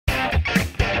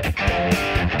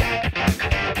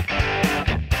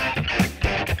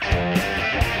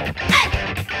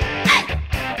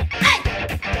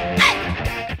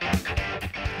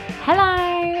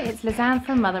Lysanne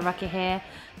from Mother Rucker here.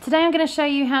 Today I'm going to show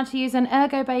you how to use an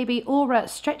Ergobaby Aura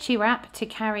Stretchy Wrap to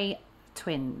carry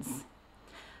twins.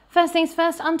 First things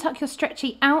first, untuck your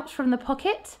stretchy out from the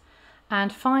pocket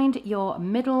and find your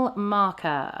middle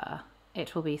marker.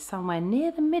 It will be somewhere near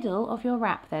the middle of your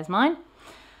wrap. There's mine.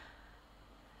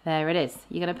 There it is.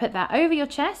 You're going to put that over your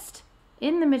chest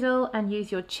in the middle and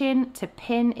use your chin to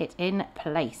pin it in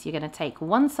place. You're going to take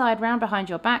one side round behind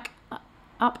your back,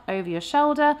 up over your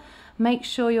shoulder. Make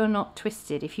sure you're not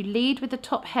twisted. If you lead with the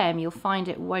top hem, you'll find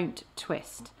it won't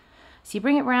twist. So you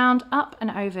bring it round, up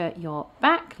and over your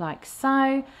back like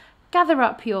so. Gather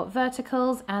up your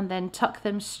verticals and then tuck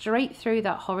them straight through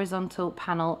that horizontal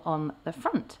panel on the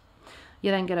front.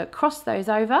 You're then going to cross those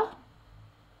over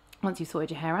once you've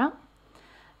sorted your hair out.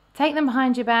 Take them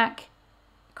behind your back,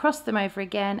 cross them over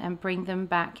again and bring them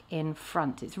back in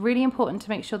front. It's really important to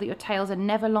make sure that your tails are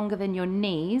never longer than your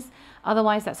knees.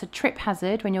 Otherwise, that's a trip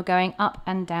hazard when you're going up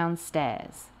and down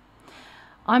stairs.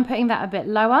 I'm putting that a bit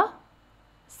lower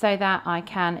so that I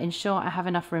can ensure I have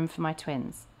enough room for my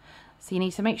twins. So you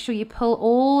need to make sure you pull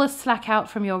all the slack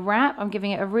out from your wrap. I'm giving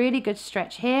it a really good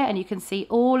stretch here and you can see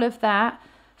all of that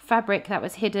fabric that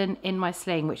was hidden in my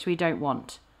sling, which we don't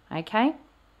want, okay?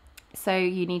 So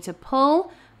you need to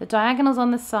pull the diagonals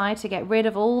on the side to get rid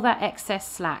of all that excess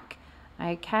slack,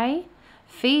 okay?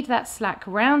 Feed that slack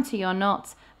round to your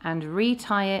knot and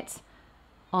retie it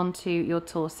onto your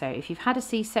torso. If you've had a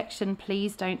C-section,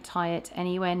 please don't tie it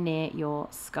anywhere near your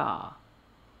scar.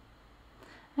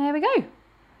 There we go.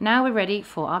 Now we're ready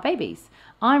for our babies.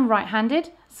 I'm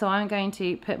right-handed, so I'm going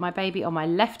to put my baby on my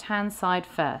left-hand side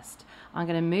first. I'm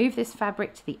going to move this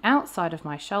fabric to the outside of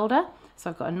my shoulder,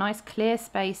 so I've got a nice clear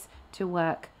space to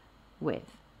work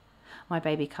with. My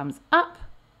baby comes up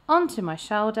onto my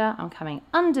shoulder. I'm coming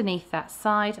underneath that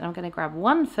side and I'm going to grab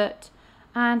one foot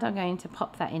and I'm going to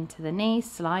pop that into the knee,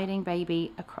 sliding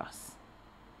baby across.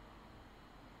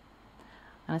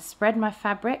 I'm going to spread my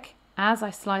fabric as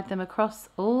I slide them across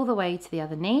all the way to the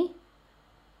other knee.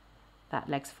 That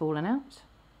leg's fallen out.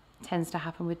 Tends to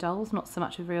happen with dolls, not so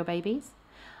much with real babies.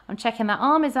 I'm checking that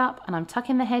arm is up and I'm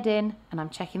tucking the head in and I'm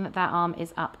checking that that arm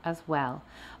is up as well.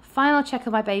 Final check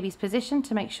of my baby's position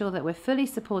to make sure that we're fully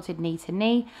supported knee to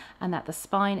knee and that the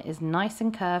spine is nice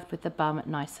and curved with the bum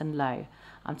nice and low.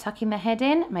 I'm tucking the head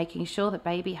in, making sure that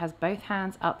baby has both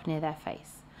hands up near their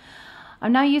face.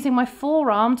 I'm now using my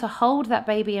forearm to hold that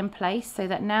baby in place so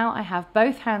that now I have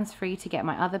both hands free to get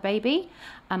my other baby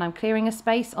and I'm clearing a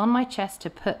space on my chest to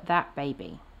put that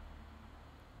baby.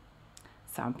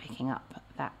 So I'm picking up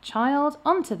that child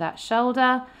onto that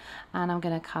shoulder and I'm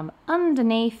going to come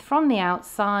underneath from the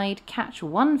outside, catch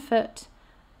one foot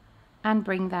and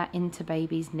bring that into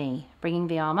baby's knee, bringing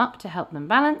the arm up to help them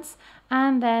balance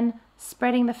and then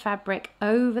spreading the fabric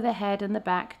over the head and the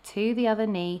back to the other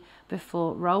knee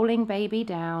before rolling baby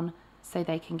down so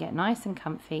they can get nice and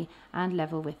comfy and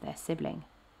level with their sibling.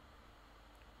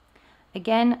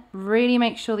 Again, really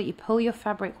make sure that you pull your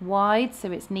fabric wide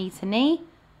so it's knee to knee.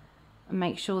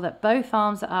 Make sure that both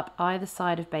arms are up either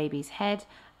side of baby's head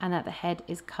and that the head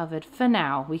is covered for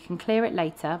now. We can clear it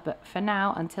later, but for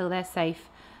now, until they're safe,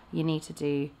 you need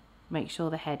to make sure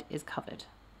the head is covered.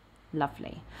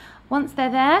 Lovely. Once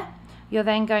they're there, you're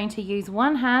then going to use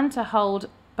one hand to hold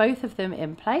both of them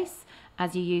in place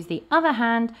as you use the other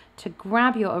hand to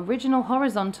grab your original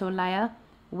horizontal layer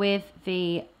with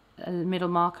the middle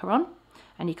marker on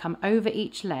and you come over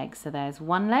each leg. So there's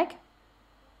one leg.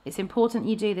 It's important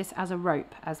you do this as a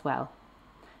rope as well.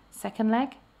 Second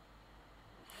leg,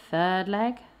 third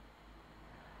leg,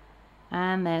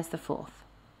 and there's the fourth.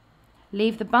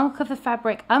 Leave the bulk of the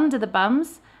fabric under the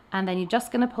bums and then you're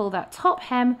just going to pull that top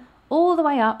hem all the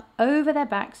way up over their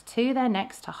backs to their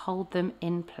necks to hold them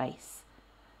in place.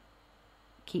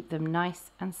 Keep them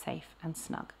nice and safe and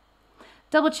snug.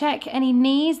 Double check any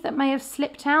knees that may have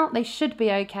slipped out. They should be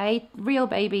okay. Real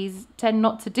babies tend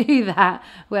not to do that,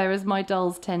 whereas my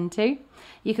dolls tend to.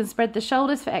 You can spread the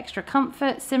shoulders for extra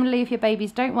comfort. Similarly, if your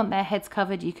babies don't want their heads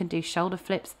covered, you can do shoulder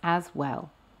flips as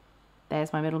well.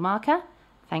 There's my middle marker.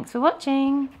 Thanks for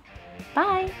watching.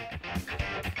 Bye.